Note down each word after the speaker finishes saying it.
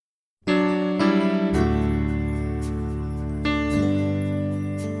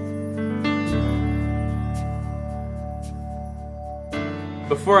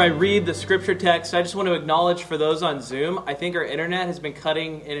Before I read the scripture text, I just want to acknowledge for those on Zoom, I think our internet has been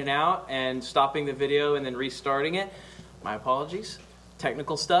cutting in and out and stopping the video and then restarting it. My apologies.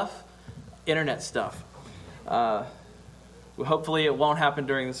 Technical stuff, internet stuff. Hopefully it won't happen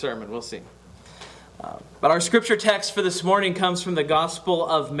during the sermon. We'll see. But our scripture text for this morning comes from the Gospel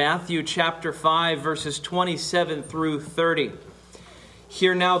of Matthew chapter 5, verses 27 through 30.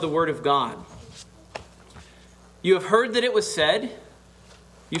 Hear now the word of God. You have heard that it was said,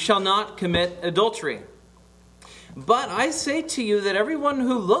 you shall not commit adultery. But I say to you that everyone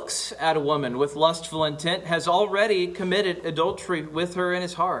who looks at a woman with lustful intent has already committed adultery with her in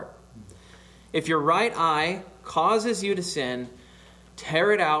his heart. If your right eye causes you to sin,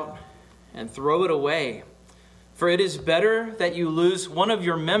 tear it out and throw it away. For it is better that you lose one of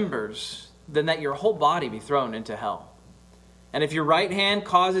your members than that your whole body be thrown into hell. And if your right hand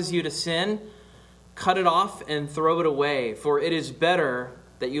causes you to sin, cut it off and throw it away. For it is better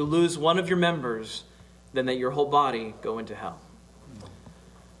that you lose one of your members than that your whole body go into hell.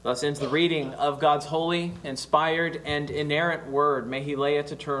 Thus ends the reading of God's holy, inspired, and inerrant word. May He lay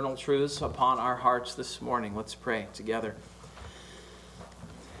its eternal truths upon our hearts this morning. Let's pray together.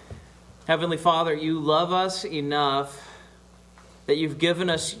 Heavenly Father, you love us enough that you've given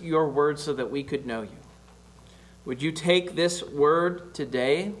us your word so that we could know you. Would you take this word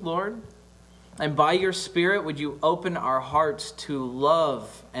today, Lord? And by your Spirit, would you open our hearts to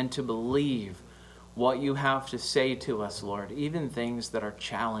love and to believe what you have to say to us, Lord, even things that are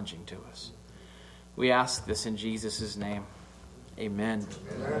challenging to us. We ask this in Jesus' name. Amen.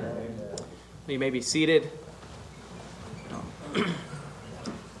 Amen. You may be seated.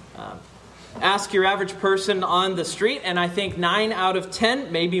 Ask your average person on the street, and I think 9 out of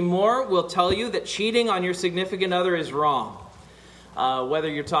 10, maybe more, will tell you that cheating on your significant other is wrong. Whether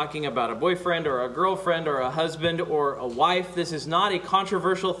you're talking about a boyfriend or a girlfriend or a husband or a wife, this is not a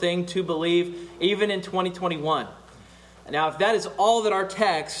controversial thing to believe, even in 2021. Now, if that is all that our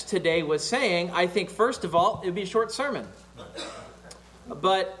text today was saying, I think, first of all, it would be a short sermon.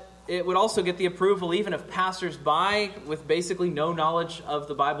 But it would also get the approval even of passers-by with basically no knowledge of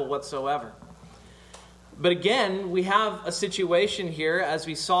the Bible whatsoever. But again, we have a situation here, as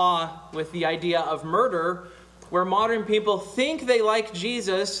we saw with the idea of murder, where modern people think they like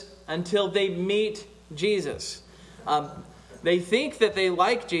Jesus until they meet Jesus. They think that they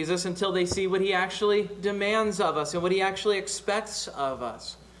like Jesus until they see what he actually demands of us and what he actually expects of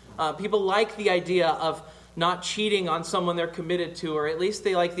us. People like the idea of not cheating on someone they're committed to, or at least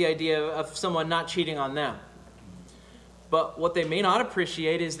they like the idea of someone not cheating on them. But what they may not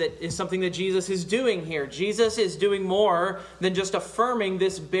appreciate is something that Jesus is doing here. Jesus is doing more than just affirming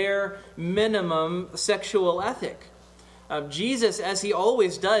this bare minimum sexual ethic. Jesus, as he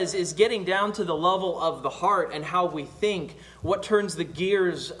always does, is getting down to the level of the heart and how we think, what turns the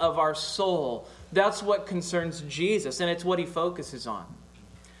gears of our soul. That's what concerns Jesus, and it's what he focuses on.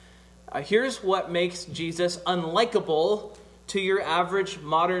 Here's what makes Jesus unlikable to your average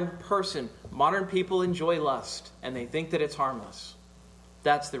modern person. Modern people enjoy lust, and they think that it's harmless.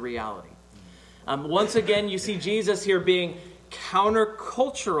 That's the reality. Once again, you see Jesus here being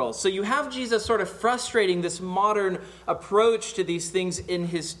countercultural. So you have Jesus sort of frustrating this modern approach to these things in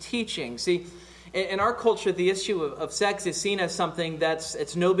his teaching. See, in our culture, the issue of sex is seen as something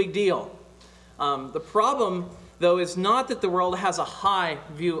it's no big deal. The problem, though, is not that the world has a high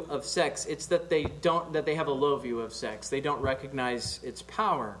view of sex. It's that they have a low view of sex. They don't recognize its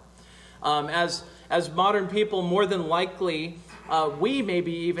power. As modern people, more than likely, we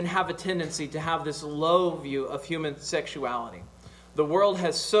maybe even have a tendency to have this low view of human sexuality. The world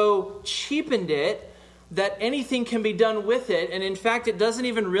has so cheapened it that anything can be done with it, and in fact, it doesn't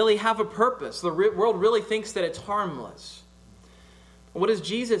even really have a purpose. The world really thinks that it's harmless. What does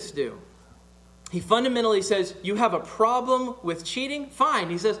Jesus do? He fundamentally says, you have a problem with cheating? Fine.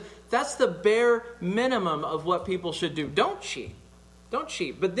 He says, that's the bare minimum of what people should do. Don't cheat. Don't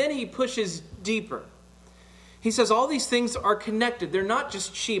cheat. But then he pushes deeper. He says all these things are connected. They're not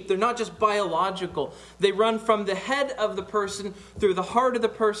just cheap. They're not just biological. They run from the head of the person, through the heart of the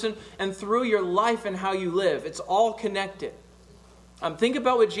person, and through your life and how you live. It's all connected. Think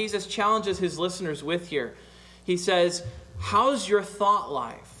about what Jesus challenges his listeners with here. He says, how's your thought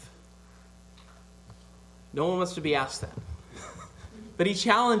life? No one wants to be asked that. But he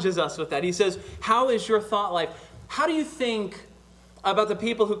challenges us with that. He says, how is your thought life? How do you think about the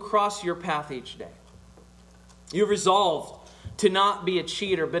people who cross your path each day? You've resolved to not be a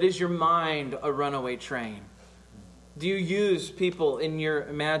cheater, but is your mind a runaway train? Do you use people in your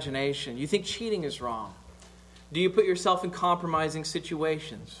imagination? You think cheating is wrong? Do you put yourself in compromising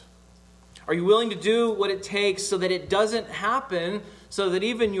situations? Are you willing to do what it takes so that it doesn't happen so that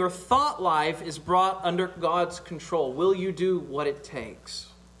even your thought life is brought under God's control? Will you do what it takes?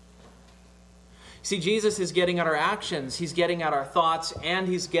 See, Jesus is getting at our actions, he's getting at our thoughts, and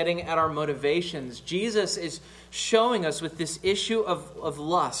he's getting at our motivations. Jesus is showing us with this issue of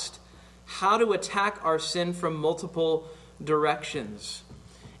lust how to attack our sin from multiple directions.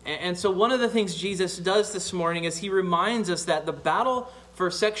 And so one of the things Jesus does this morning is he reminds us that the battle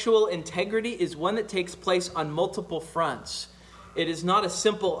for sexual integrity is one that takes place on multiple fronts. It is not a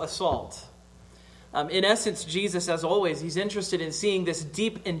simple assault. In essence, Jesus, as always, he's interested in seeing this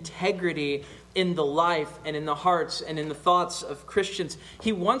deep integrity in the life and in the hearts and in the thoughts of Christians.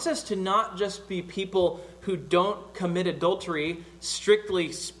 He wants us to not just be people who don't commit adultery,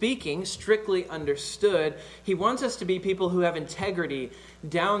 strictly speaking, strictly understood. He wants us to be people who have integrity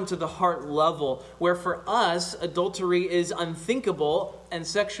down to the heart level, where for us, adultery is unthinkable and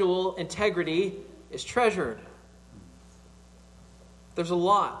sexual integrity is treasured. There's a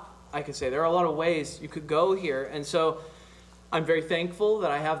lot I could say. There are a lot of ways you could go here. And so I'm very thankful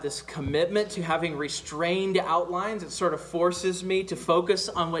that I have this commitment to having restrained outlines. It sort of forces me to focus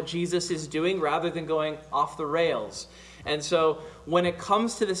on what Jesus is doing rather than going off the rails. And so when it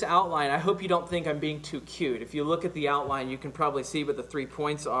comes to this outline, I hope you don't think I'm being too cute. If you look at the outline, you can probably see what the 3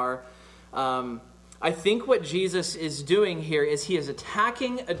 points are. I think what Jesus is doing here is he is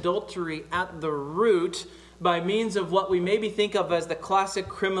attacking adultery at the root by means of what we maybe think of as the classic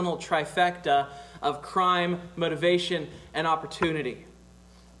criminal trifecta of crime, motivation, and opportunity.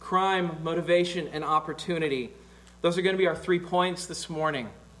 Crime, motivation, and opportunity. Those are going to be our 3 points this morning.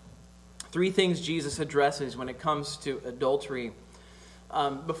 3 things Jesus addresses when it comes to adultery.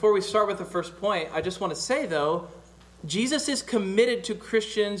 Before we start with the first point, I just want to say, though, Jesus is committed to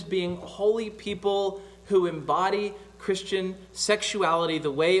Christians being holy people who embody Christian sexuality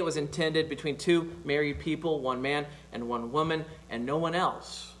the way it was intended between 2 married people, 1 man and 1 woman, and no one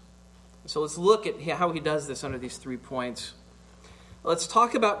else. So let's look at how he does this under these 3 points. Let's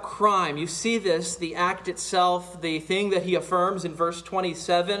talk about crime. You see this, the act itself, the thing that he affirms in verse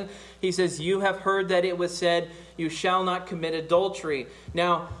 27. He says, "You have heard that it was said, you shall not commit adultery."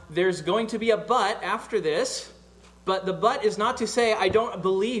 Now, there's going to be a but after this. But the but is not to say I don't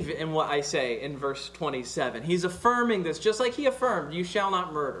believe in what I say in verse 27. He's affirming this just like he affirmed, you shall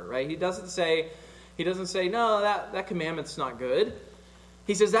not murder, right? He doesn't say, no, that commandment's not good.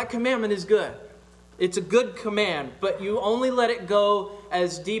 He says that commandment is good. It's a good command, but you only let it go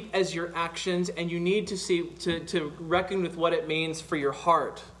as deep as your actions, and you need to see to reckon with what it means for your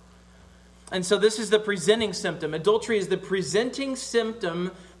heart. And so this is the presenting symptom. Adultery is the presenting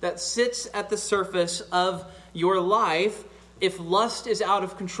symptom that sits at the surface of your life if lust is out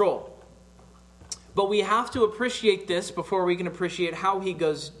of control. But we have to appreciate this before we can appreciate how he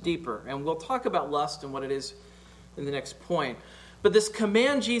goes deeper. And we'll talk about lust and what it is in the next point. But this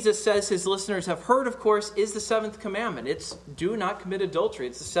command Jesus says his listeners have heard, of course, is the 7th commandment. It's do not commit adultery.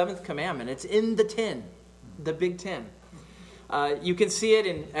 It's the 7th commandment. It's in the 10, the big 10. You can see it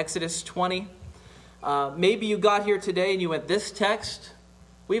in Exodus 20. Maybe you got here today and you went, this text,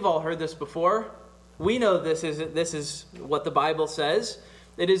 we've all heard this before. We know this is what the Bible says.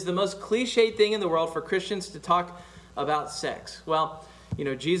 It is the most cliched thing in the world for Christians to talk about sex. Well,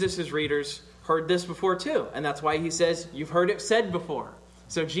 Jesus' readers heard this before too. And that's why he says, you've heard it said before.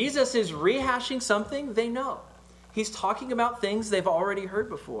 So Jesus is rehashing something they know. He's talking about things they've already heard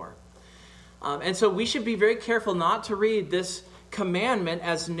before. And so we should be very careful not to read this commandment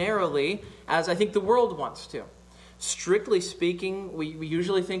as narrowly as I think the world wants to. Strictly speaking, we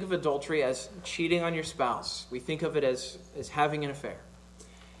usually think of adultery as cheating on your spouse. We think of it as having an affair.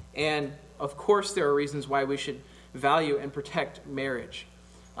 And of course there are reasons why we should value and protect marriage.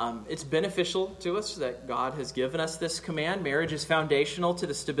 It's beneficial to us that God has given us this command. Marriage is foundational to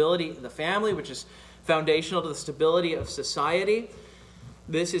the stability of the family, which is foundational to the stability of society.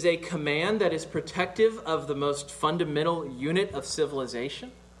 This is a command that is protective of the most fundamental unit of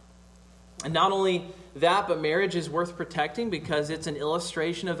civilization. And not only that, but marriage is worth protecting because it's an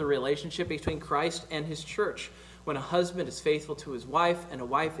illustration of the relationship between Christ and his church. When a husband is faithful to his wife and a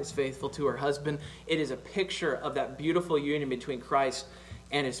wife is faithful to her husband, it is a picture of that beautiful union between Christ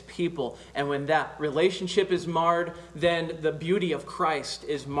and his people. And when that relationship is marred, then the beauty of Christ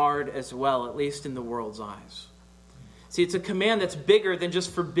is marred as well, at least in the world's eyes. See, it's a command that's bigger than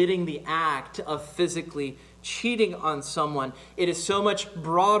just forbidding the act of physically cheating on someone. It is so much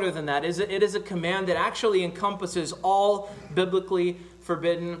broader than that. It is a command that actually encompasses all biblically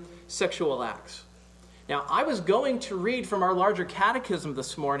forbidden sexual acts. Now, I was going to read from our larger catechism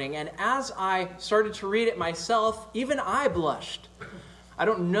this morning, and as I started to read it myself, even I blushed. I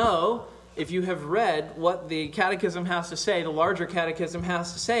don't know if you have read what the catechism has to say, the larger catechism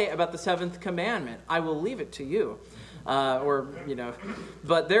has to say about the seventh commandment. I will leave it to you.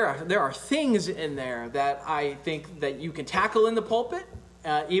 But there are things in there that I think that you can tackle in the pulpit,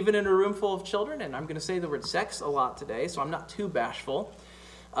 even in a room full of children. And I'm going to say the word sex a lot today, so I'm not too bashful.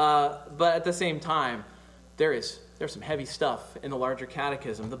 But at the same time, there's some heavy stuff in the larger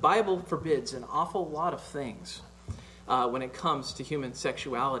catechism. The Bible forbids an awful lot of things when it comes to human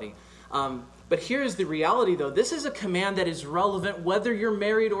sexuality. But here's the reality, though. This is a command that is relevant whether you're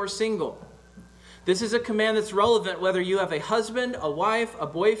married or single. This is a command that's relevant whether you have a husband, a wife, a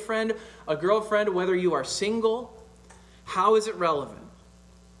boyfriend, a girlfriend, whether you are single. How is it relevant?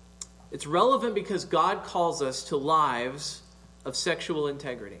 It's relevant because God calls us to lives of sexual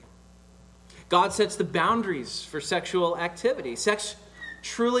integrity. God sets the boundaries for sexual activity. Sex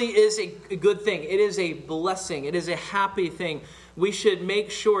truly is a good thing. It is a blessing. It is a happy thing. We should make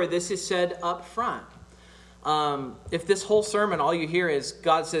sure this is said up front. If this whole sermon, all you hear is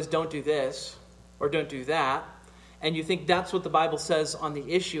God says don't do this or don't do that, and you think that's what the Bible says on the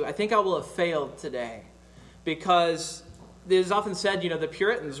issue, I think I will have failed today. Because it is often said, the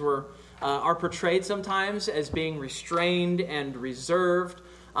Puritans are portrayed sometimes as being restrained and reserved.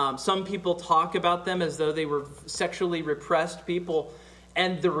 Some people talk about them as though they were sexually repressed people.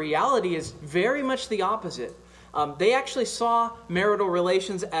 And the reality is very much the opposite. They actually saw marital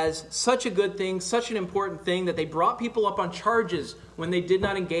relations as such a good thing, such an important thing, that they brought people up on charges when they did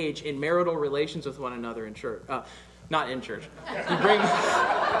not engage in marital relations with one another in church. Not in church.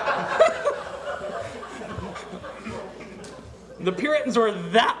 The Puritans were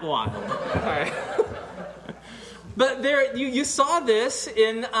that wild. All right. But there, you saw this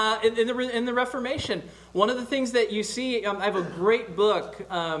in the Reformation. One of the things that you see, I have a great book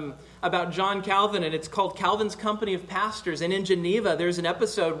about John Calvin, and it's called Calvin's Company of Pastors. And in Geneva, there's an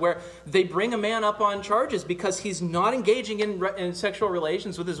episode where they bring a man up on charges because he's not engaging in sexual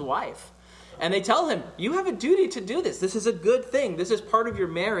relations with his wife. And they tell him, you have a duty to do this. This is a good thing. This is part of your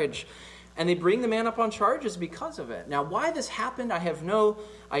marriage. And they bring the man up on charges because of it. Now, why this happened, I have no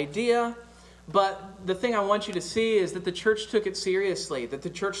idea. But the thing I want you to see is that the church took it seriously, that the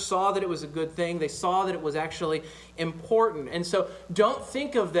church saw that it was a good thing. They saw that it was actually important. And so don't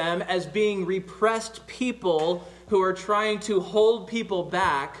think of them as being repressed people who are trying to hold people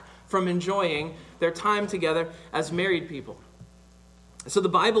back from enjoying their time together as married people. So the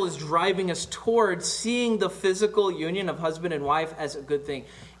Bible is driving us towards seeing the physical union of husband and wife as a good thing.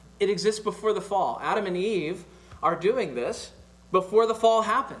 It exists before the fall. Adam and Eve are doing this before the fall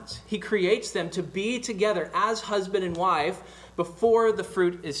happens. He creates them to be together as husband and wife before the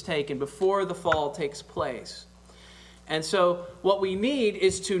fruit is taken, before the fall takes place. And so what we need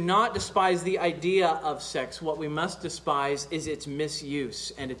is to not despise the idea of sex. What we must despise is its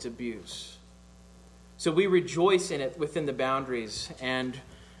misuse and its abuse. So we rejoice in it within the boundaries, and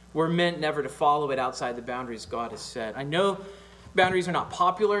we're meant never to follow it outside the boundaries God has set. I know boundaries are not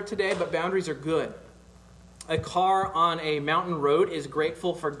popular today, but boundaries are good. A car on a mountain road is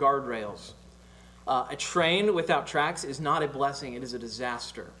grateful for guardrails. A train without tracks is not a blessing, it is a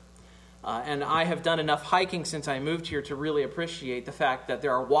disaster. And I have done enough hiking since I moved here to really appreciate the fact that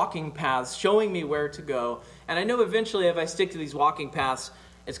there are walking paths showing me where to go. And I know eventually if I stick to these walking paths,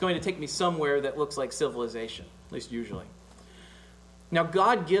 it's going to take me somewhere that looks like civilization, at least usually. Now,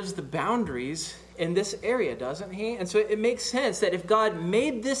 God gives the boundaries in this area, doesn't he? And so it makes sense that if God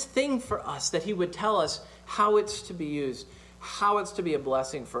made this thing for us, that he would tell us how it's to be used, how it's to be a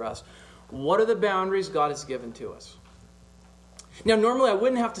blessing for us. What are the boundaries God has given to us? Now, normally I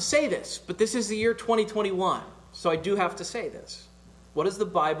wouldn't have to say this, but this is the year 2021, so I do have to say this. What does the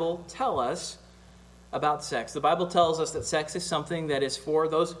Bible tell us about sex? The Bible tells us that sex is something that is for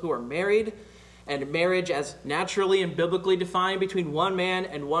those who are married, and marriage as naturally and biblically defined between one man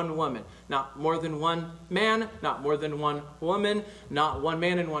and one woman. Not more than one man, not more than one woman, not one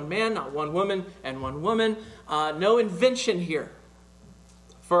man and one man, not one woman and one woman. No invention here.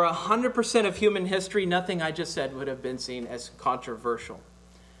 For 100% of human history, nothing I just said would have been seen as controversial.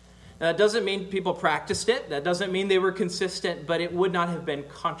 Now, that doesn't mean people practiced it. That doesn't mean they were consistent, but it would not have been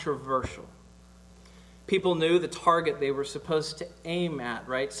controversial. People knew the target they were supposed to aim at,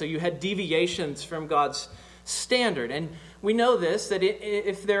 right? So you had deviations from God's standard. And we know this, that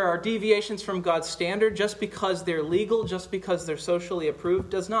if there are deviations from God's standard, just because they're legal, just because they're socially approved,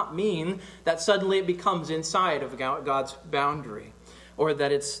 does not mean that suddenly it becomes inside of God's boundary, or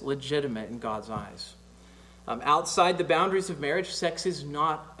that it's legitimate in God's eyes. Outside the boundaries of marriage, sex is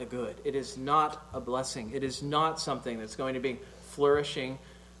not a good. It is not a blessing. It is not something that's going to be flourishing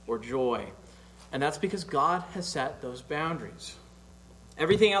or joy. And that's because God has set those boundaries.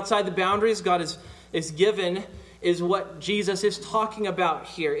 Everything outside the boundaries God is given is what Jesus is talking about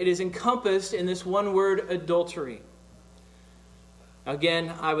here. It is encompassed in this one word, adultery.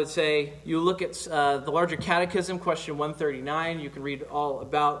 Again, I would say you look at the larger catechism, question 139. You can read all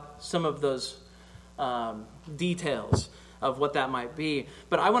about some of those details of what that might be.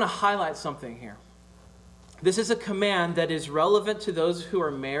 But I want to highlight something here. This is a command that is relevant to those who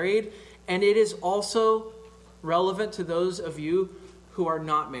are married, and it is also relevant to those of you who are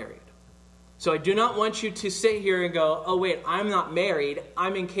not married. So I do not want you to sit here and go, oh wait, I'm not married,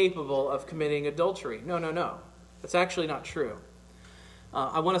 I'm incapable of committing adultery. No. That's actually not true.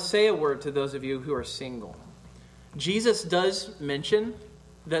 I want to say a word to those of you who are single. Jesus does mention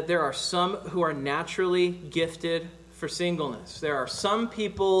that there are some who are naturally gifted for singleness. There are some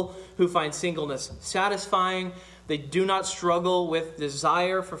people who find singleness satisfying. They do not struggle with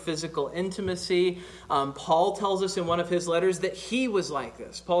desire for physical intimacy. Paul tells us in one of his letters that he was like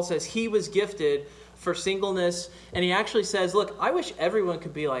this. Paul says he was gifted for singleness, and he actually says, look, I wish everyone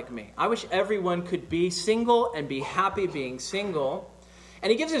could be like me. I wish everyone could be single and be happy being single. And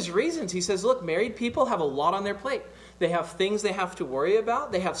he gives his reasons. He says, look, married people have a lot on their plate. They have things they have to worry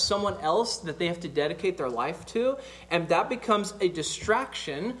about. They have someone else that they have to dedicate their life to. And that becomes a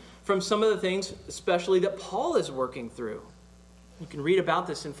distraction from some of the things, especially that Paul is working through. You can read about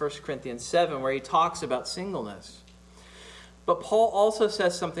this in 1 Corinthians 7, where he talks about singleness. But Paul also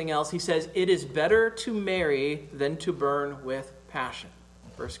says something else. He says, it is better to marry than to burn with passion.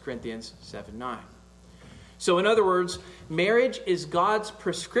 1 Corinthians 7:9. So in other words, marriage is God's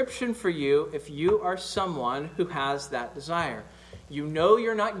prescription for you if you are someone who has that desire. You know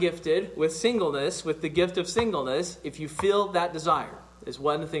you're not gifted with singleness, with the gift of singleness, if you feel that desire, is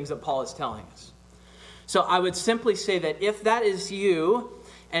one of the things that Paul is telling us. So I would simply say that if that is you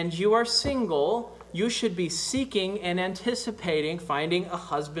and you are single, you should be seeking and anticipating finding a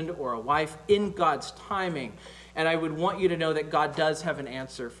husband or a wife in God's timing. And I would want you to know that God does have an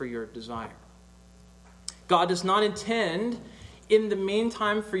answer for your desire. God does not intend, in the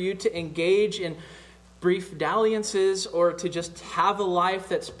meantime, for you to engage in brief dalliances or to just have a life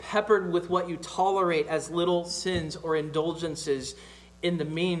that's peppered with what you tolerate as little sins or indulgences in the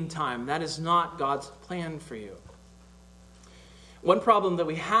meantime. That is not God's plan for you. One problem that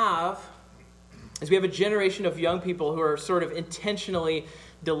we have is we have a generation of young people who are sort of intentionally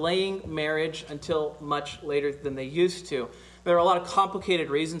delaying marriage until much later than they used to. There are a lot of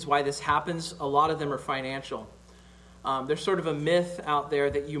complicated reasons why this happens. A lot of them are financial. There's sort of a myth out there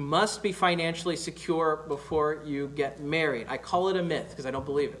that you must be financially secure before you get married. I call it a myth because I don't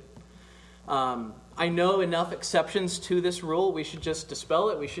believe it. I know enough exceptions to this rule. We should just dispel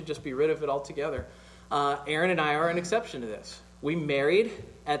it. We should just be rid of it altogether. Aaron and I are an exception to this. We married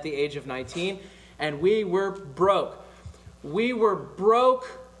at the age of 19, and we were broke. We were broke.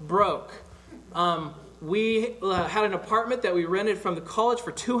 We had an apartment that we rented from the college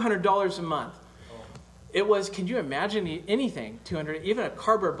for $200 a month. It was, can you imagine anything? $200, even a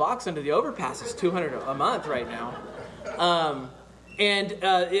cardboard box under the overpass is $200 a month right now.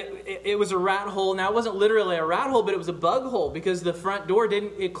 It was a rat hole. Now, it wasn't literally a rat hole, but it was a bug hole because the front door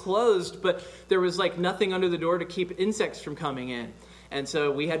it closed, but there was like nothing under the door to keep insects from coming in. And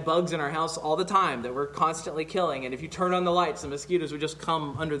so we had bugs in our house all the time that we're constantly killing. And if you turn on the lights, the mosquitoes would just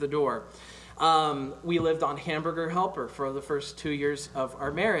come under the door. We lived on Hamburger Helper for the first 2 years of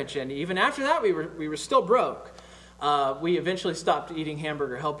our marriage. And even after that, we were still broke. We eventually stopped eating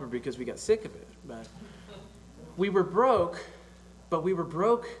Hamburger Helper because we got sick of it. But we were broke, but we were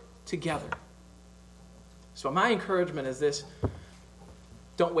broke together. So my encouragement is this: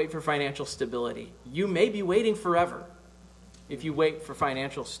 don't wait for financial stability. You may be waiting forever if you wait for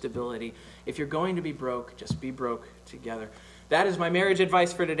financial stability. If you're going to be broke, just be broke together. That is my marriage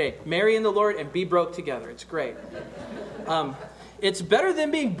advice for today. Marry in the Lord and be broke together. It's great. It's better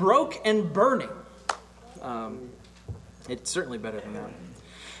than being broke and burning. It's certainly better than that.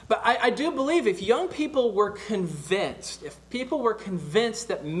 But I do believe if young people were convinced, if people were convinced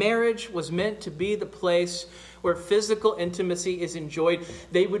that marriage was meant to be the place where physical intimacy is enjoyed,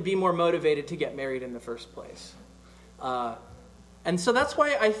 they would be more motivated to get married in the first place. And so that's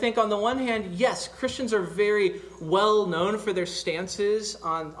why I think on the one hand, yes, Christians are very well known for their stances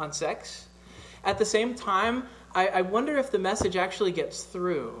on sex. At the same time, I wonder if the message actually gets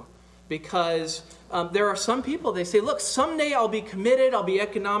through because there are some people, they say, look, someday I'll be committed, I'll be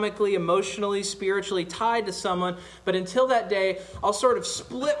economically, emotionally, spiritually tied to someone, but until that day, I'll sort of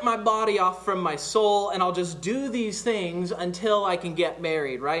split my body off from my soul, and I'll just do these things until I can get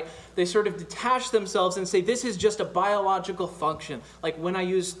married, right? They sort of detach themselves and say, this is just a biological function, like when I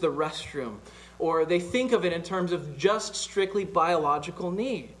use the restroom. Or they think of it in terms of just strictly biological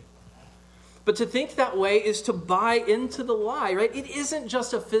need. But to think that way is to buy into the lie, right? It isn't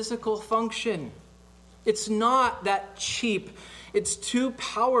just a physical function. It's not that cheap. It's too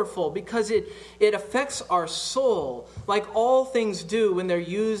powerful because it affects our soul like all things do when they're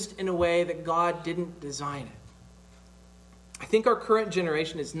used in a way that God didn't design it. I think our current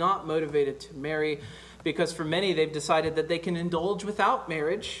generation is not motivated to marry because for many they've decided that they can indulge without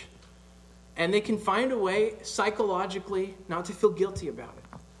marriage and they can find a way psychologically not to feel guilty about it.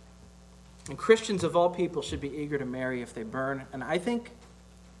 And Christians of all people should be eager to marry if they burn, and I think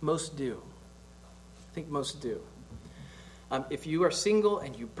most do. If you are single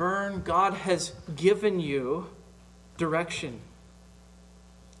and you burn, God has given you direction.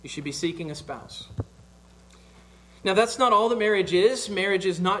 You should be seeking a spouse. Now, that's not all that marriage is. Marriage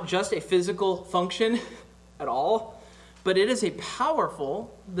is not just a physical function at all, but it is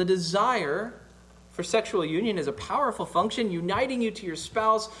the desire for sexual union is a powerful function uniting you to your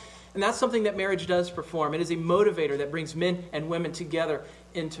spouse, and that's something that marriage does perform. It is a motivator that brings men and women together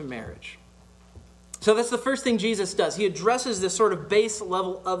into marriage. So that's the first thing Jesus does. He addresses this sort of base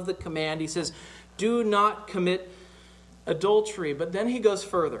level of the command. He says, do not commit adultery. But then he goes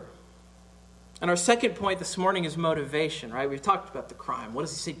further. And our second point this morning is motivation, right? We've talked about the crime. What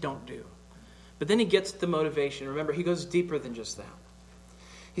does he say don't do? But then he gets to motivation. Remember, he goes deeper than just that.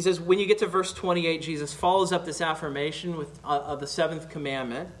 He says, when you get to verse 28, Jesus follows up this affirmation of the seventh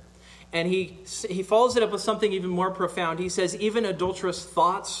commandment. And he follows it up with something even more profound. He says, even adulterous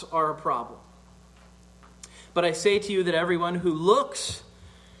thoughts are a problem. But I say to you that everyone who looks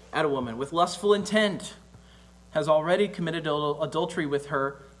at a woman with lustful intent has already committed adultery with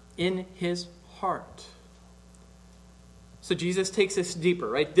her in his heart. So Jesus takes us deeper,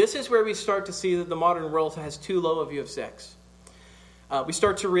 right? This is where we start to see that the modern world has too low a view of sex. We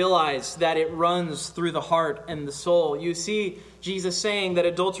start to realize that it runs through the heart and the soul. You see Jesus saying that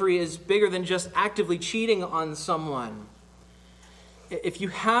adultery is bigger than just actively cheating on someone. If you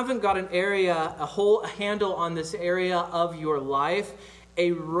haven't got a whole handle on this area of your life,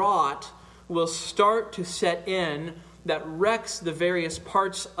 a rot will start to set in that wrecks the various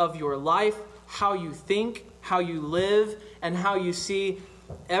parts of your life, how you think, how you live, and how you see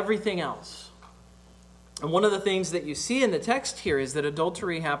everything else. And one of the things that you see in the text here is that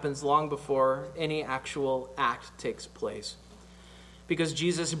adultery happens long before any actual act takes place. Because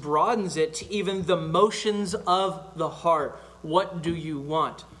Jesus broadens it to even the motions of the heart. What do you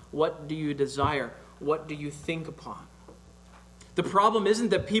want? What do you desire? What do you think upon? The problem isn't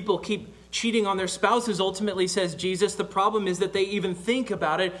that people keep cheating on their spouses, ultimately, says Jesus. The problem is that they even think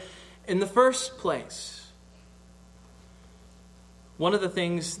about it in the first place. One of the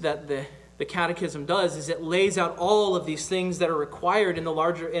things that the Catechism does is it lays out all of these things that are required in the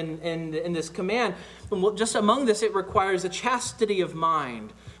larger in this command. And just among this, it requires a chastity of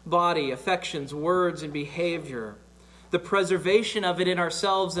mind, body, affections, words, and behavior. The preservation of it in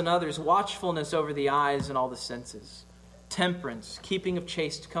ourselves and others, watchfulness over the eyes and all the senses, temperance, keeping of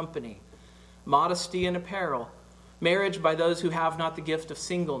chaste company, modesty in apparel, marriage by those who have not the gift of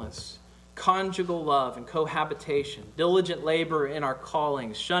singleness, conjugal love and cohabitation, diligent labor in our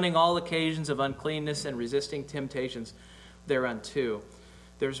callings, shunning all occasions of uncleanness and resisting temptations thereunto.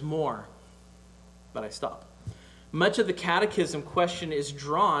 There's more, but I stop. Much of the Catechism question is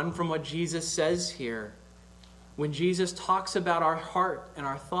drawn from what Jesus says here. When Jesus talks about our heart and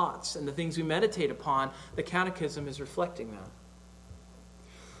our thoughts and the things we meditate upon, the Catechism is reflecting that.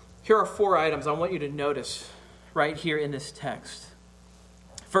 Here are 4 items I want you to notice right here in this text.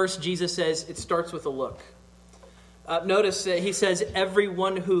 First, Jesus says it starts with a look. Notice that he says,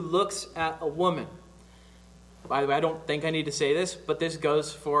 everyone who looks at a woman. By the way, I don't think I need to say this, but this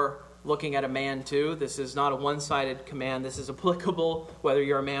goes for looking at a man too. This is not a one-sided command. This is applicable whether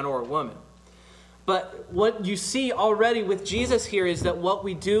you're a man or a woman. But what you see already with Jesus here is that what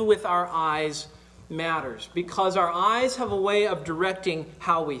we do with our eyes matters, because our eyes have a way of directing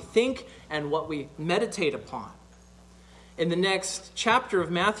how we think and what we meditate upon. In the next chapter of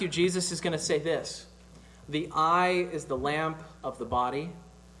Matthew, Jesus is going to say this: the eye is the lamp of the body.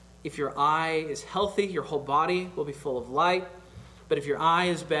 If your eye is healthy, your whole body will be full of light. But if your eye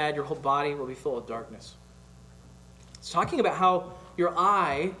is bad, your whole body will be full of darkness. It's talking about how your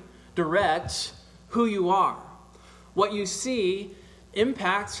eye directs who you are. What you see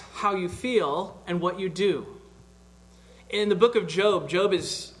impacts how you feel and what you do. In the book of Job, Job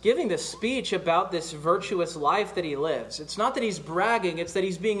is giving this speech about this virtuous life that he lives. It's not that he's bragging, it's that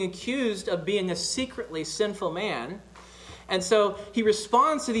he's being accused of being a secretly sinful man. And so he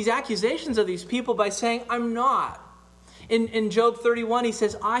responds to these accusations of these people by saying, I'm not. In Job 31, he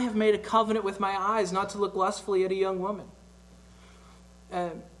says, I have made a covenant with my eyes not to look lustfully at a young woman.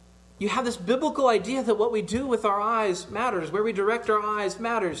 You have this biblical idea that what we do with our eyes matters, where we direct our eyes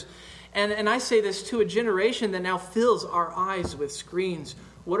matters. And I say this to a generation that now fills our eyes with screens.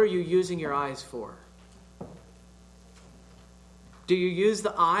 What are you using your eyes for? Do you use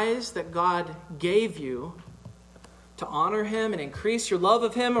the eyes that God gave you to honor Him and increase your love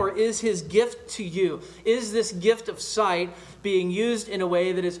of Him, or is His gift to you? Is this gift of sight being used in a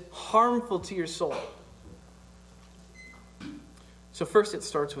way that is harmful to your soul? So first it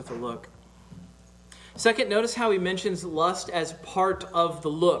starts with a look. Second, notice how he mentions lust as part of the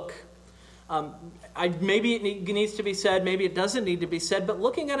look. Maybe it needs to be said, maybe it doesn't need to be said, but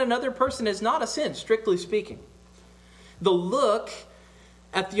looking at another person is not a sin, strictly speaking. The look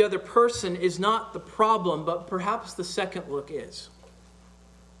at the other person is not the problem, but perhaps the second look is.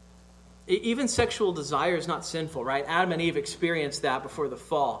 Even sexual desire is not sinful, right? Adam and Eve experienced that before the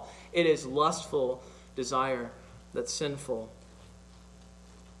fall. It is lustful desire that's sinful.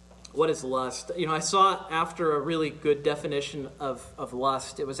 What is lust? I saw after a really good definition of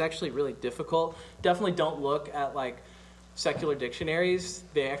lust, it was actually really difficult. Definitely don't look at secular dictionaries.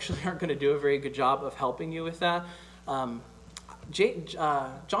 They actually aren't going to do a very good job of helping you with that. John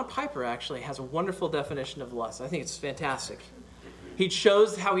Piper actually has a wonderful definition of lust. I think it's fantastic. He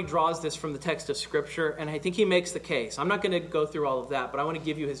shows how he draws this from the text of Scripture, and I think he makes the case. I'm not going to go through all of that, but I want to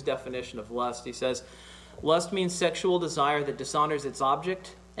give you his definition of lust. He says, lust means sexual desire that dishonors its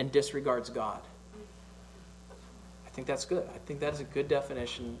object and disregards God. I think that's good. I think that is a good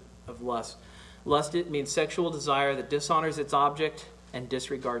definition of lust. Lust, it means sexual desire that dishonors its object and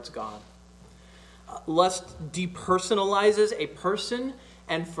disregards God. Lust depersonalizes a person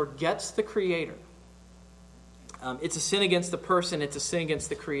and forgets the Creator. It's a sin against the person. It's a sin against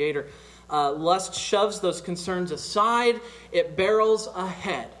the Creator. Lust shoves those concerns aside. It barrels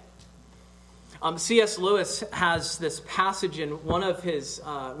ahead. C.S. Lewis has this passage in one of his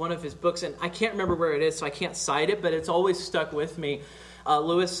books, and I can't remember where it is, so I can't cite it, but it's always stuck with me.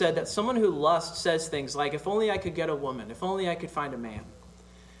 Lewis said that someone who lusts says things like, if only I could get a woman, if only I could find a man.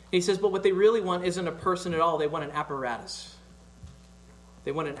 He says, but what they really want isn't a person at all. They want an apparatus.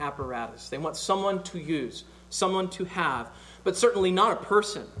 They want an apparatus. They want someone to use, someone to have, but certainly not a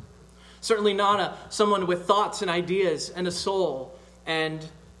person. Certainly not someone with thoughts and ideas and a soul and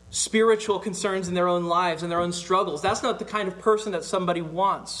spiritual concerns in their own lives and their own struggles. That's not the kind of person that somebody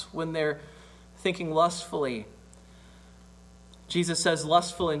wants when they're thinking lustfully. Jesus says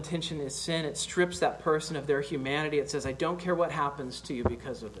lustful intention is sin. It strips that person of their humanity. It says, I don't care what happens to you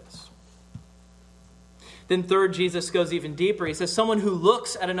because of this. Then third, Jesus goes even deeper. He says someone who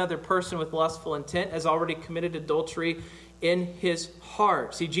looks at another person with lustful intent has already committed adultery in his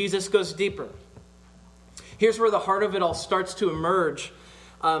heart. See, Jesus goes deeper. Here's where the heart of it all starts to emerge.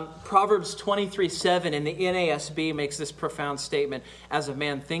 Proverbs 23:7 in the NASB makes this profound statement. As a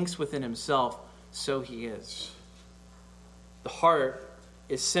man thinks within himself, so he is. The heart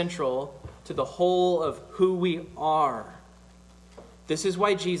is central to the whole of who we are. This is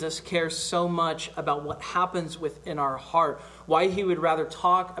why Jesus cares so much about what happens within our heart. Why he would rather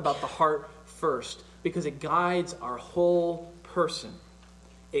talk about the heart first. Because it guides our whole person.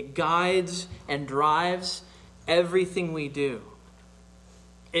 It guides and drives everything we do.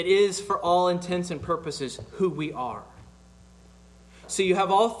 It is, for all intents and purposes, who we are. So you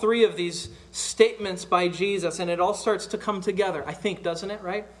have all three of these statements by Jesus, and it all starts to come together, I think, doesn't it,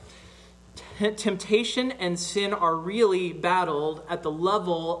 right? Temptation and sin are really battled at the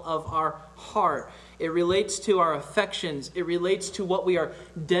level of our heart. It relates to our affections. It relates to what we are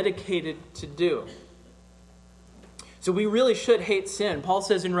dedicated to do. So we really should hate sin. Paul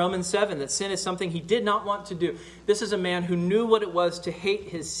says in Romans 7 that sin is something he did not want to do. This is a man who knew what it was to hate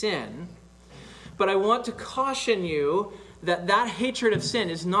his sin. But I want to caution you that that hatred of sin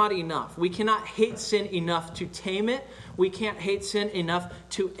is not enough. We cannot hate sin enough to tame it. We can't hate sin enough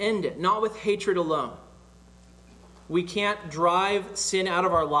to end it. Not with hatred alone. We can't drive sin out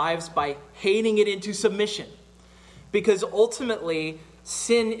of our lives by hating it into submission. Because ultimately,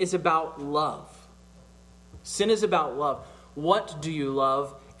 sin is about love. Sin is about love. What do you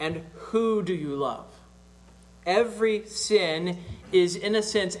love and who do you love? Every sin is, in a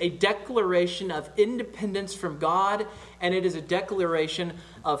sense, a declaration of independence from God, and it is a declaration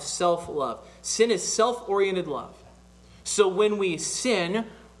of self-love. Sin is self-oriented love. So when we sin,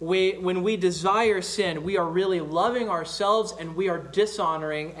 when we desire sin, we are really loving ourselves and we are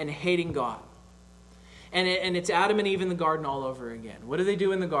dishonoring and hating God. And it's Adam and Eve in the garden all over again. What do they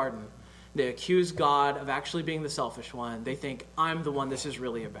do in the garden? They accuse God of actually being the selfish one. They think, I'm the one this is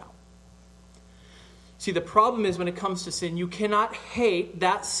really about. See, the problem is when it comes to sin, you cannot hate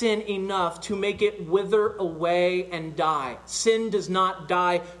that sin enough to make it wither away and die. Sin does not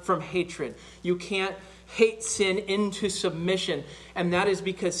die from hatred. You can't hate sin into submission. And that is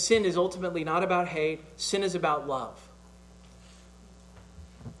because sin is ultimately not about hate. Sin is about love.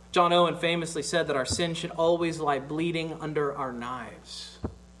 John Owen famously said that our sin should always lie bleeding under our knives.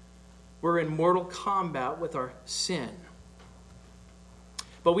 We're in mortal combat with our sin.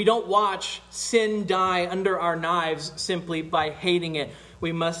 But we don't watch sin die under our knives simply by hating it.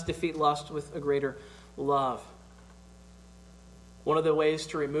 We must defeat lust with a greater love. One of the ways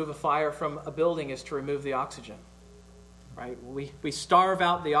to remove a fire from a building is to remove the oxygen. Right? We starve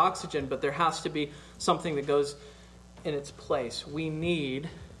out the oxygen, but there has to be something that goes in its place. We need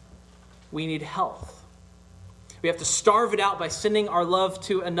health. We have to starve it out by sending our love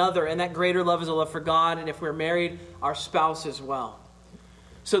to another, and that greater love is a love for God, and if we're married, our spouse as well.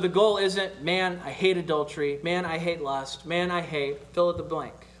 So the goal isn't, man, I hate adultery, man, I hate lust, man, I hate, fill in the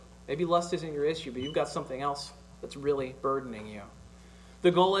blank. Maybe lust isn't your issue, but you've got something else that's really burdening you.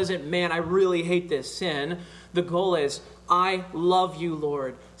 The goal isn't, man, I really hate this sin. The goal is, I love you,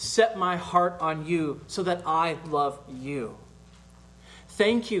 Lord. Set my heart on you so that I love you.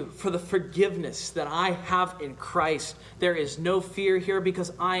 Thank you for the forgiveness that I have in Christ. There is no fear here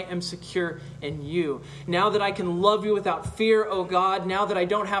because I am secure in you. Now that I can love you without fear, O God, now that I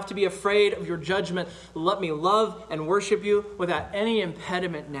don't have to be afraid of your judgment, let me love and worship you without any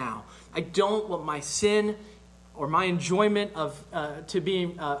impediment now. I don't want my sin or my enjoyment of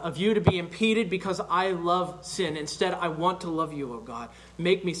you to be impeded because I love sin. Instead, I want to love you, O God.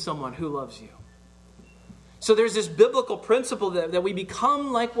 Make me someone who loves you. So there's this biblical principle that we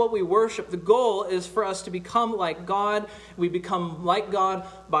become like what we worship. The goal is for us to become like God. We become like God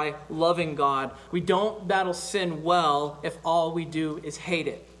by loving God. We don't battle sin well if all we do is hate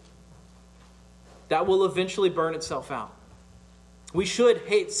it. That will eventually burn itself out. We should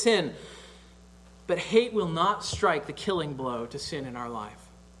hate sin, but hate will not strike the killing blow to sin in our life.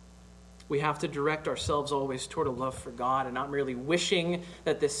 We have to direct ourselves always toward a love for God and not merely wishing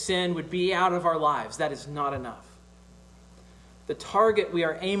that this sin would be out of our lives. That is not enough. The target we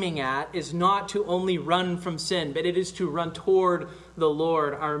are aiming at is not to only run from sin, but it is to run toward the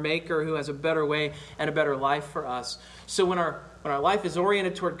Lord, our Maker, who has a better way and a better life for us. So when our life is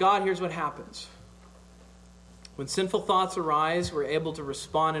oriented toward God, here's what happens. When sinful thoughts arise, we're able to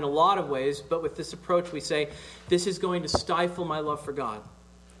respond in a lot of ways, but with this approach we say, this is going to stifle my love for God.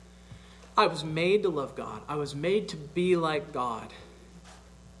 I was made to love God. I was made to be like God.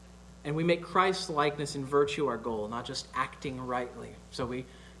 And we make Christ's likeness and virtue our goal, not just acting rightly. So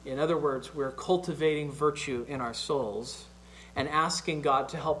in other words, we're cultivating virtue in our souls and asking God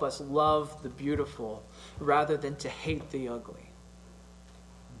to help us love the beautiful rather than to hate the ugly.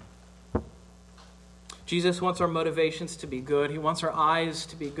 Jesus wants our motivations to be good. He wants our eyes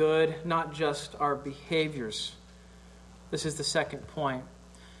to be good, not just our behaviors. This is the second point.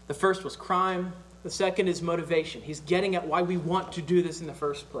 The first was crime. The second is motivation. He's getting at why we want to do this in the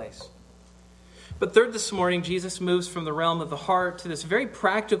first place. But third, this morning, Jesus moves from the realm of the heart to this very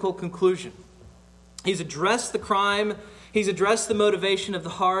practical conclusion. He's addressed the crime. He's addressed the motivation of the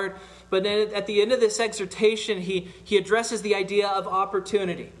heart. But then at the end of this exhortation, he addresses the idea of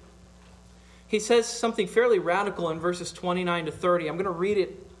opportunity. He says something fairly radical in verses 29 to 30. I'm going to read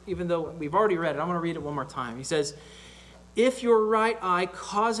it, even though we've already read it. I'm going to read it one more time. He says, if your right eye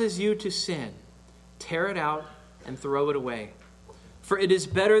causes you to sin, tear it out and throw it away. For it is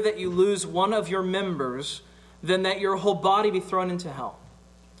better that you lose one of your members than that your whole body be thrown into hell.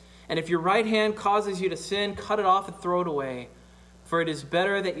 And if your right hand causes you to sin, cut it off and throw it away. For it is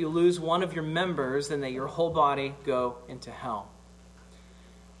better that you lose one of your members than that your whole body go into hell.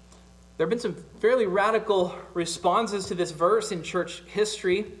 There have been some fairly radical responses to this verse in church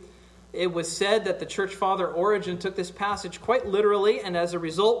history. It was said that the church father Origen took this passage quite literally and as a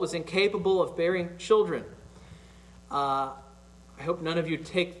result was incapable of bearing children. I hope none of you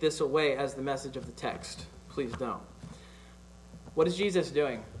take this away as the message of the text. Please don't. What is Jesus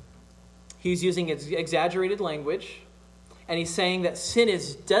doing? He's using exaggerated language, and he's saying that sin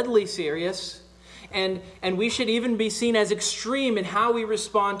is deadly serious, and we should even be seen as extreme in how we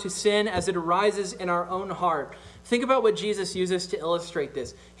respond to sin as it arises in our own heart. Think about what Jesus uses to illustrate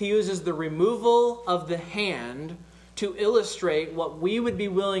this. He uses the removal of the hand to illustrate what we would be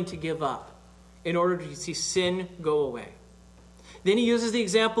willing to give up in order to see sin go away. Then he uses the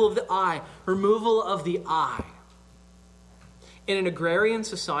example of the eye, removal of the eye. In an agrarian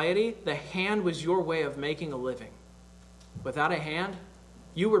society, the hand was your way of making a living. Without a hand,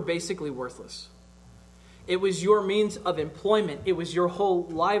 you were basically worthless. It was your means of employment. It was your whole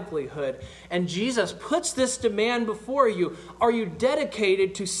livelihood. And Jesus puts this demand before you. Are you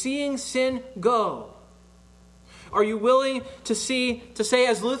dedicated to seeing sin go? Are you willing to say,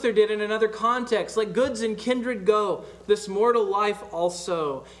 as Luther did in another context, let goods and kindred go, this mortal life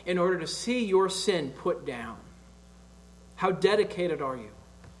also, in order to see your sin put down? How dedicated are you?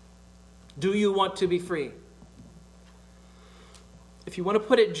 Do you want to be free? If you want to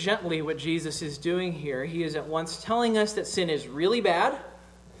put it gently, what Jesus is doing here, he is at once telling us that sin is really bad,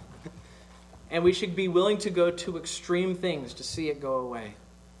 and we should be willing to go to extreme things to see it go away.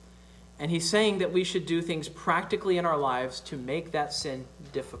 And he's saying that we should do things practically in our lives to make that sin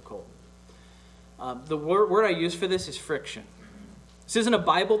difficult. The word I use for this is friction. This isn't a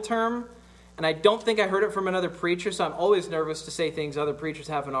Bible term, and I don't think I heard it from another preacher, so I'm always nervous to say things other preachers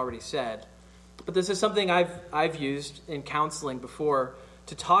haven't already said. But this is something I've used in counseling before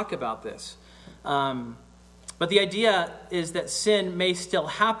to talk about this. But the idea is that sin may still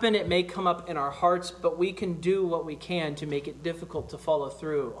happen, it may come up in our hearts, but we can do what we can to make it difficult to follow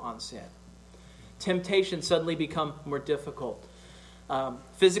through on sin. Temptations suddenly become more difficult.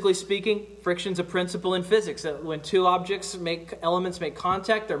 Physically speaking, friction's a principle in physics. When two elements make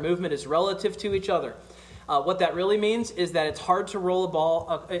contact, their movement is relative to each other. What that really means is that it's hard to roll a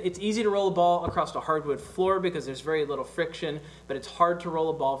ball. It's easy to roll a ball across a hardwood floor because there's very little friction, but it's hard to roll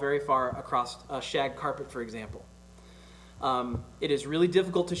a ball very far across a shag carpet, for example. It is really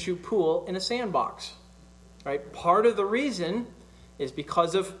difficult to shoot pool in a sandbox. Right? Part of the reason is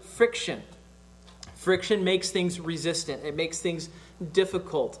because of friction. Friction makes things resistant. It makes things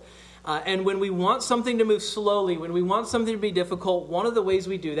difficult. And when we want something to move slowly, when we want something to be difficult, one of the ways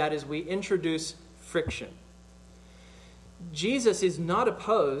we do that is we introduce friction. Jesus is not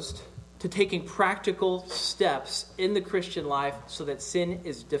opposed to taking practical steps in the Christian life so that sin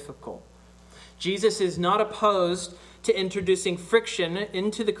is difficult. Jesus is not opposed to introducing friction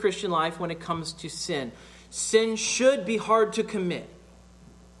into the Christian life when it comes to sin. Sin should be hard to commit.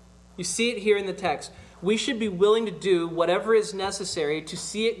 You see it here in the text. We should be willing to do whatever is necessary to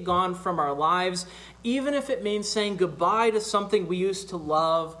see it gone from our lives, even if it means saying goodbye to something we used to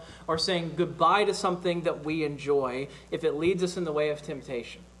love or saying goodbye to something that we enjoy, if it leads us in the way of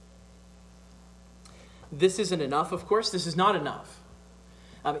temptation. This isn't enough, of course. This is not enough.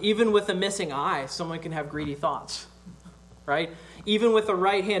 Even with a missing eye, someone can have greedy thoughts, right? Even with a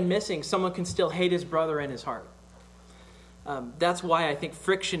right hand missing, someone can still hate his brother in his heart. That's why I think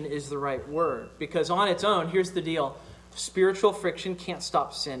friction is the right word. Because on its own, here's the deal. Spiritual friction can't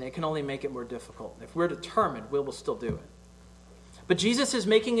stop sin. It can only make it more difficult. If we're determined, we will still do it. But Jesus is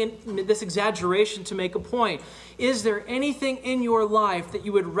making this exaggeration to make a point. Is there anything in your life that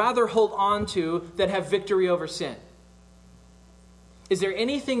you would rather hold on to that have victory over sin? Is there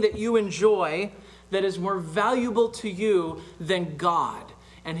anything that you enjoy that is more valuable to you than God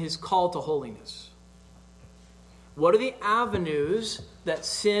and his call to holiness? What are the avenues that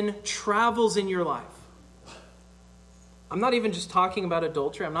sin travels in your life? I'm not even just talking about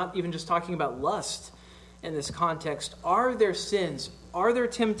adultery. I'm not even just talking about lust in this context. Are there sins? Are there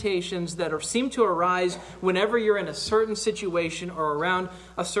temptations that seem to arise whenever you're in a certain situation or around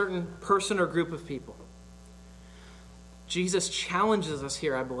a certain person or group of people? Jesus challenges us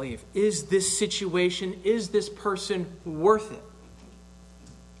here, I believe. Is this situation, is this person worth it?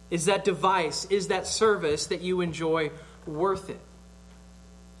 Is that device, is that service that you enjoy worth it?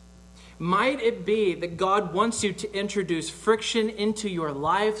 Might it be that God wants you to introduce friction into your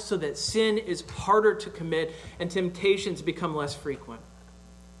life so that sin is harder to commit and temptations become less frequent?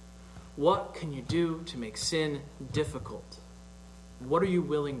 What can you do to make sin difficult? What are you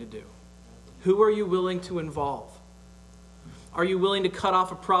willing to do? Who are you willing to involve? Are you willing to cut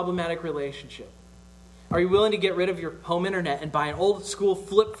off a problematic relationship? Are you willing to get rid of your home internet and buy an old school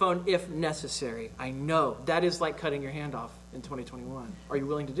flip phone if necessary? I know that is like cutting your hand off in 2021. Are you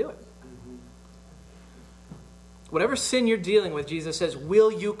willing to do it? Whatever sin you're dealing with, Jesus says,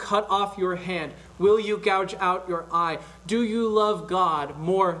 will you cut off your hand? Will you gouge out your eye? Do you love God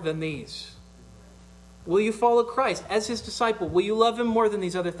more than these? Will you follow Christ as his disciple? Will you love him more than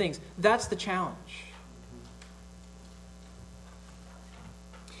these other things? That's the challenge.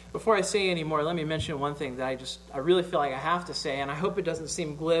 Before I say any more, let me mention one thing that I really feel like I have to say, and I hope it doesn't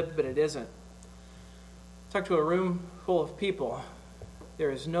seem glib, but it isn't. Talk to a room full of people.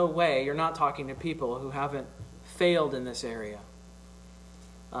 There is no way you're not talking to people who haven't failed in this area.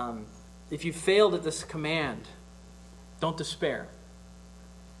 If you failed at this command, Don't despair.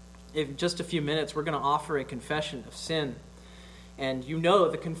 In just a few minutes, we're going to offer a confession of sin. And you know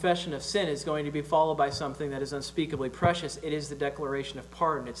the confession of sin is going to be followed by something that is unspeakably precious. It is the declaration of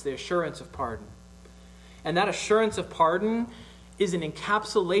pardon. It's the assurance of pardon. And that assurance of pardon is an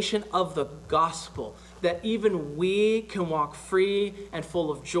encapsulation of the gospel, that even we can walk free and full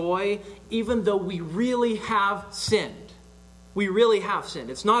of joy, even though we really have sinned. We really have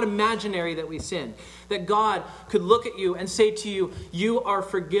sinned. It's not imaginary that we sinned. That God could look at you and say to you, you are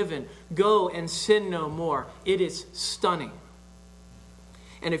forgiven. Go and sin no more. It is stunning.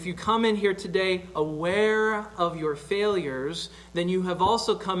 And if you come in here today aware of your failures, then you have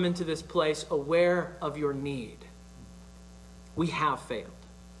also come into this place aware of your need. We have failed.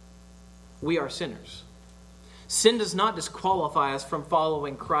 We are sinners. Sin does not disqualify us from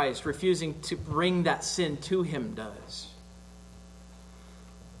following Christ. Refusing to bring that sin to him does.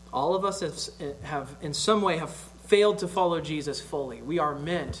 All of us have in some way have failed to follow Jesus fully. We are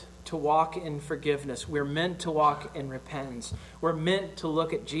meant to walk in forgiveness. We're meant to walk in repentance. We're meant to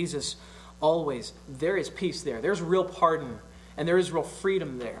look at Jesus always. There is peace there. There's real pardon, and there is real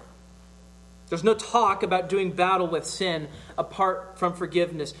freedom there. There's no talk about doing battle with sin apart from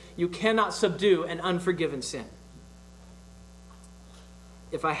forgiveness. You cannot subdue an unforgiven sin.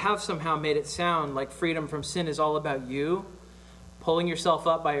 If I have somehow made it sound like freedom from sin is all about you pulling yourself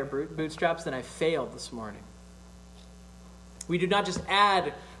up by your bootstraps, then I failed this morning. We do not just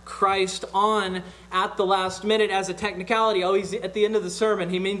add Christ on at the last minute as a technicality. Oh, he's at the end of the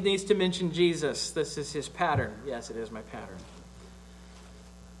sermon. He needs to mention Jesus. This is his pattern. Yes, it is my pattern.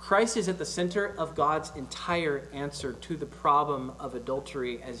 Christ is at the center of God's entire answer to the problem of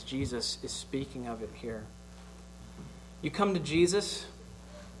adultery as Jesus is speaking of it here. You come to Jesus,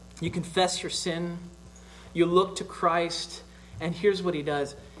 you confess your sin, you look to Christ, and here's what he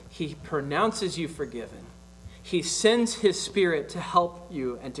does. He pronounces you forgiven. He sends his Spirit to help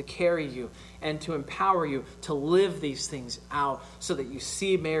you and to carry you and to empower you to live these things out so that you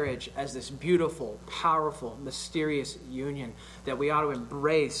see marriage as this beautiful, powerful, mysterious union that we ought to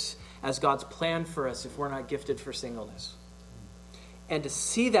embrace as God's plan for us if we're not gifted for singleness. And to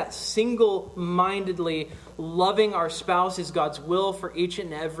see that single-mindedly loving our spouse is God's will for each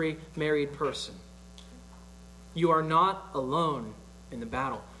and every married person. You are not alone in the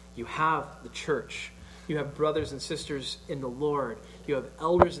battle. You have the church. You have brothers and sisters in the Lord. You have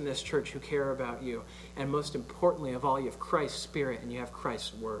elders in this church who care about you. And most importantly of all, you have Christ's Spirit and you have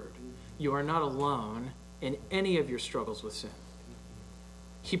Christ's Word. You are not alone in any of your struggles with sin.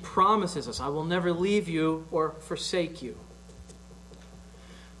 He promises us, I will never leave you or forsake you.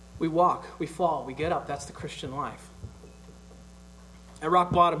 We walk, we fall, we get up. That's the Christian life. At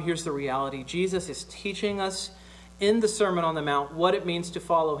rock bottom, here's the reality. Jesus is teaching us in the Sermon on the Mount what it means to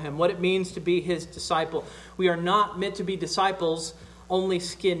follow him, what it means to be his disciple. We are not meant to be disciples only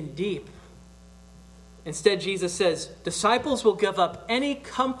skin deep. Instead, Jesus says, disciples will give up any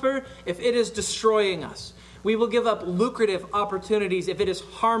comfort if it is destroying us. We will give up lucrative opportunities if it is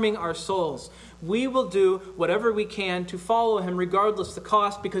harming our souls. We will do whatever we can to follow him regardless the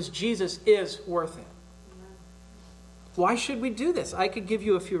cost because Jesus is worth it. Why should we do this? I could give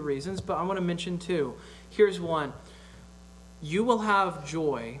you a few reasons, but I want to mention two. Here's one. You will have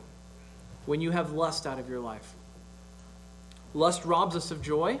joy when you have lust out of your life. Lust robs us of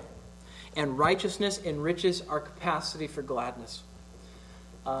joy, and righteousness enriches our capacity for gladness.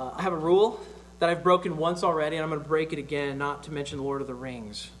 I have a rule that I've broken once already, and I'm going to break it again, not to mention Lord of the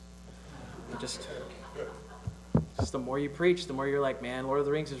Rings. Just the more you preach, the more you're like, man, Lord of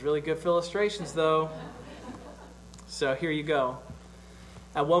the Rings is really good for illustrations, though. So here you go.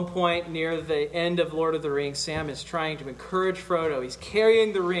 At one point near the end of Lord of the Rings, Sam is trying to encourage Frodo. He's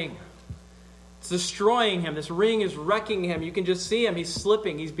carrying the ring. It's destroying him. This ring is wrecking him. You can just see him. He's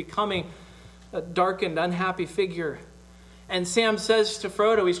slipping. He's becoming a darkened, unhappy figure. And Sam says to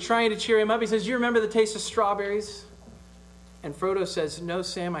Frodo, he's trying to cheer him up. He says, you remember the taste of strawberries? And Frodo says, no,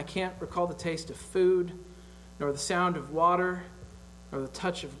 Sam, I can't recall the taste of food, nor the sound of water, nor the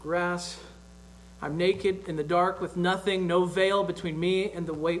touch of grass. I'm naked in the dark with nothing, no veil between me and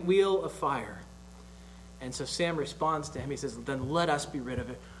the wheel of fire. And so Sam responds to him. He says, then let us be rid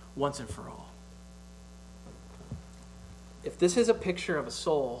of it once and for all. If this is a picture of a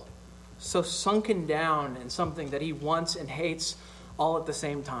soul so sunken down in something that he wants and hates all at the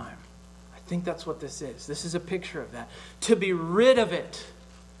same time, I think that's what this is. This is a picture of that. To be rid of it.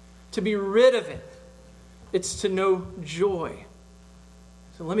 To be rid of it. It's to know joy.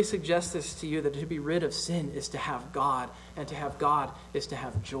 So let me suggest this to you, that to be rid of sin is to have God, and to have God is to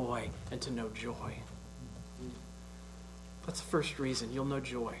have joy, and to know joy. That's the first reason. You'll know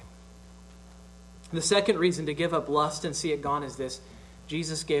joy. The second reason to give up lust and see it gone is this: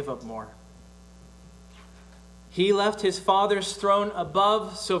 Jesus gave up more. He left his Father's throne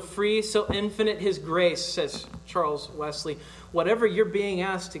above, so free, so infinite his grace, says Charles Wesley. Whatever you're being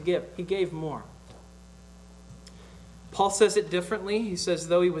asked to give, he gave more. Paul says it differently. He says,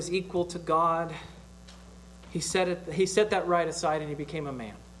 though he was equal to God, he set that right aside and he became a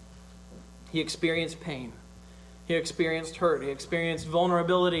man. He experienced pain. He experienced hurt. He experienced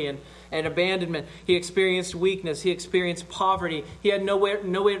vulnerability and abandonment. He experienced weakness. He experienced poverty. He had nowhere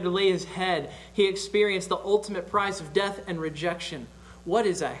to lay his head. He experienced the ultimate price of death and rejection. What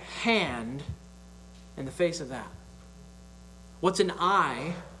is a hand in the face of that? What's an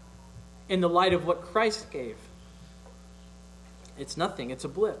eye in the light of what Christ gave? It's nothing. It's a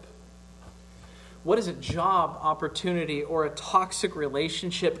blip. What is a job opportunity or a toxic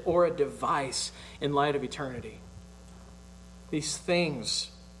relationship or a device in light of eternity? These things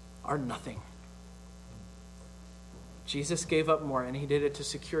are nothing. Jesus gave up more, and he did it to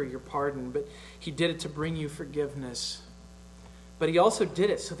secure your pardon, but he did it to bring you forgiveness. But he also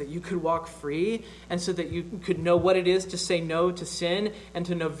did it so that you could walk free and so that you could know what it is to say no to sin and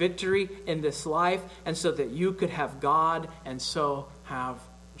to know victory in this life, and so that you could have God and so have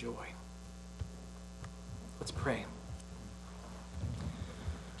joy. Let's pray.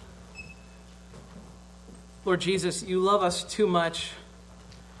 Lord Jesus, you love us too much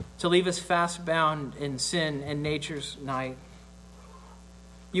to leave us fast bound in sin and nature's night.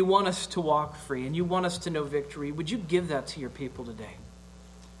 You want us to walk free and you want us to know victory. Would you give that to your people today?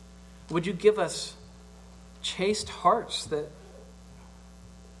 Would you give us chaste hearts that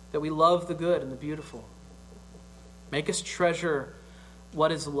we love the good and the beautiful? Make us treasure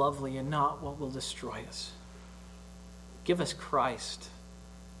what is lovely and not what will destroy us. Give us Christ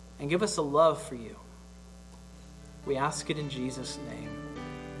and give us a love for you. We ask it in Jesus' name.